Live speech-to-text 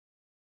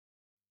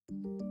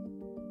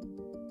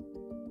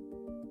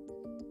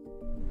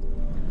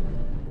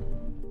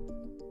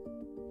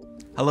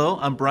Hello,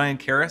 I'm Brian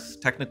Karras,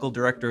 Technical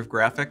Director of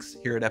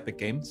Graphics here at Epic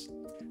Games.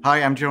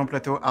 Hi, I'm Jérôme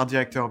Plateau, Art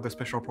Director of the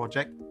Special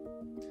Project.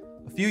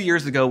 A few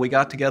years ago, we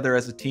got together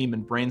as a team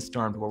and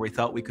brainstormed where we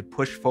thought we could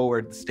push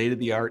forward the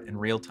state-of-the-art in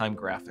real-time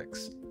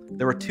graphics.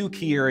 There were two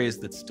key areas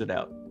that stood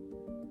out.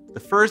 The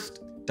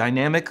first,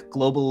 dynamic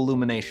global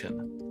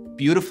illumination.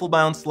 Beautiful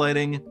bounce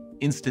lighting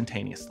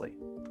instantaneously.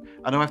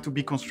 I don't have to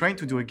be constrained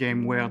to do a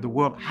game where the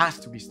world has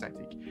to be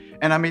static,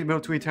 and I'm able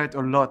to iterate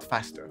a lot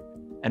faster.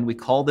 And we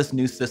call this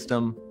new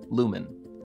system Lumen.